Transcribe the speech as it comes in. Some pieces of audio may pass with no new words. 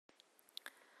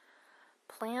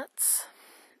Plants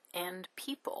and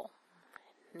people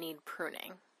need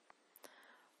pruning.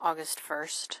 August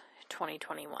 1st,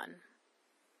 2021.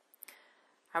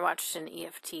 I watched an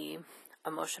EFT,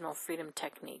 Emotional Freedom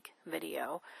Technique,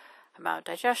 video about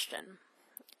digestion,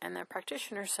 and the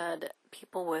practitioner said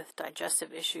people with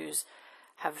digestive issues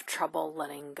have trouble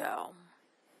letting go.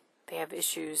 They have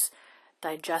issues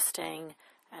digesting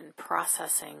and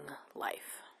processing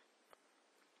life.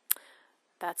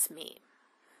 That's me.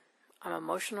 I'm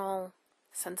emotional,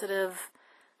 sensitive,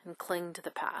 and cling to the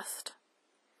past.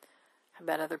 I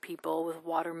bet other people with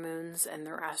water moons and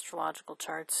their astrological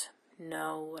charts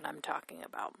know what I'm talking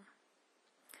about.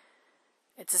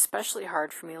 It's especially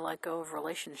hard for me to let go of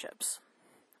relationships.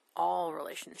 All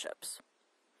relationships.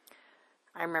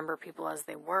 I remember people as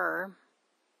they were,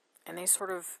 and they sort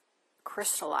of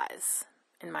crystallize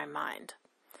in my mind.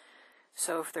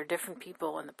 So if they're different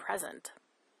people in the present,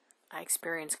 I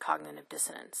experience cognitive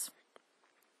dissonance.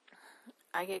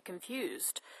 I get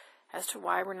confused as to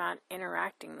why we're not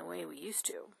interacting the way we used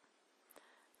to.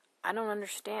 I don't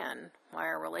understand why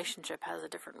our relationship has a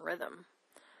different rhythm,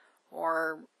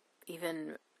 or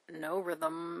even no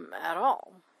rhythm at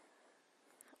all.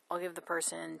 I'll give the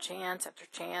person chance after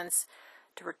chance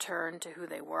to return to who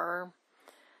they were,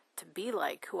 to be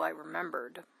like who I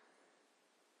remembered,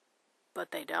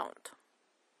 but they don't.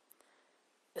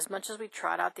 As much as we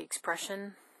trot out the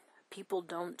expression, people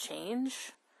don't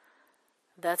change,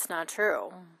 that's not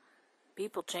true.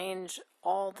 People change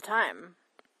all the time.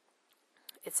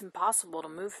 It's impossible to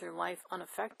move through life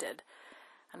unaffected,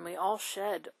 and we all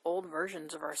shed old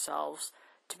versions of ourselves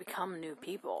to become new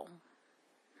people,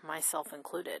 myself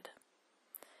included.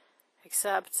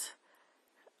 Except,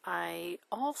 I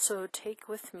also take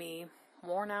with me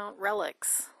worn-out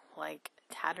relics, like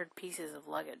tattered pieces of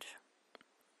luggage.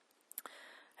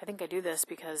 I think I do this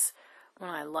because when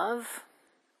I love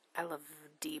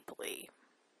deeply.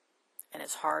 And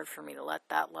it's hard for me to let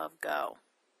that love go.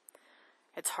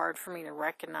 It's hard for me to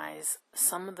recognize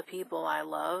some of the people I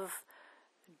love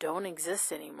don't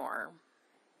exist anymore.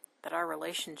 That our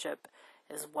relationship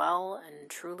is well and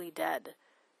truly dead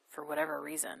for whatever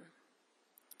reason.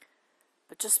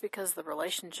 But just because the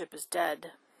relationship is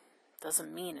dead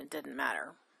doesn't mean it didn't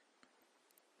matter.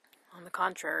 On the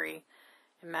contrary,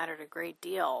 it mattered a great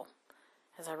deal,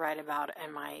 as I write about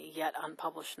in my yet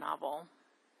unpublished novel.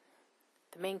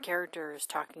 The main character is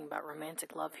talking about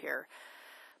romantic love here,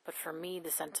 but for me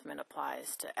the sentiment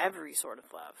applies to every sort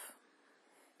of love.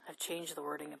 I've changed the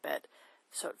wording a bit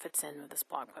so it fits in with this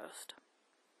blog post.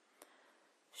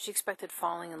 She expected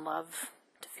falling in love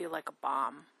to feel like a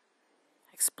bomb.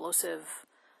 Explosive,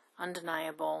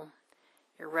 undeniable,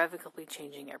 irrevocably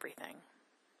changing everything.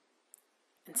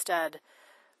 Instead,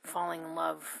 falling in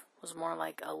love was more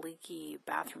like a leaky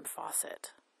bathroom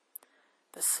faucet.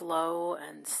 The slow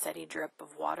and steady drip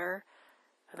of water,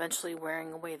 eventually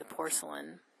wearing away the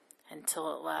porcelain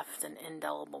until it left an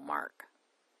indelible mark.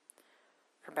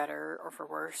 For better or for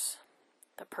worse,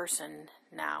 the person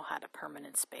now had a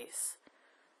permanent space,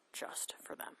 just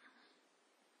for them.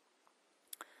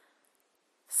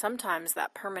 Sometimes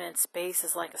that permanent space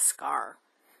is like a scar,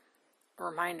 a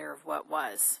reminder of what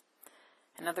was.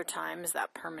 And other times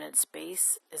that permanent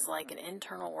space is like an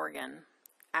internal organ,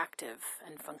 active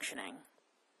and functioning.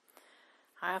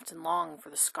 I often long for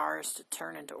the scars to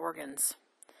turn into organs,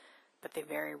 but they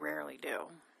very rarely do.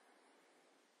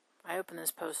 I open this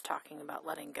post talking about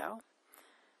letting go,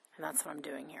 and that's what I'm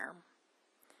doing here.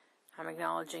 I'm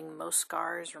acknowledging most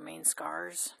scars remain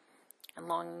scars, and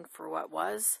longing for what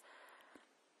was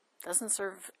doesn't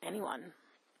serve anyone.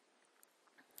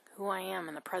 Who I am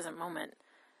in the present moment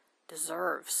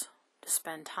deserves to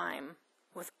spend time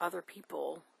with other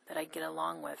people that I get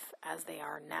along with as they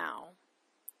are now.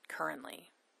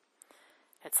 Currently.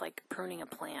 It's like pruning a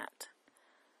plant.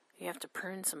 You have to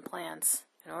prune some plants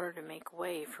in order to make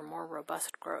way for more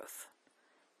robust growth.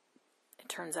 It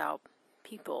turns out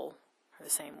people are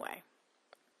the same way.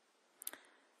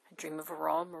 I dream of a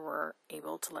world where we're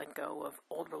able to let go of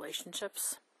old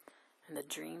relationships and the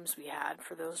dreams we had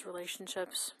for those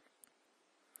relationships.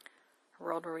 A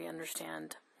world where we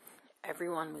understand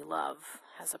everyone we love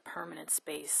has a permanent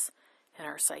space in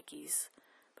our psyches,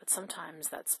 but sometimes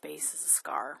that space is a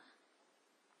scar.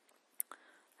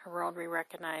 A world we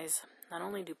recognize not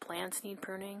only do plants need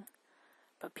pruning,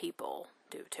 but people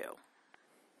do too.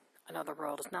 Another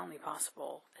world is not only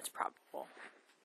possible, it's probable.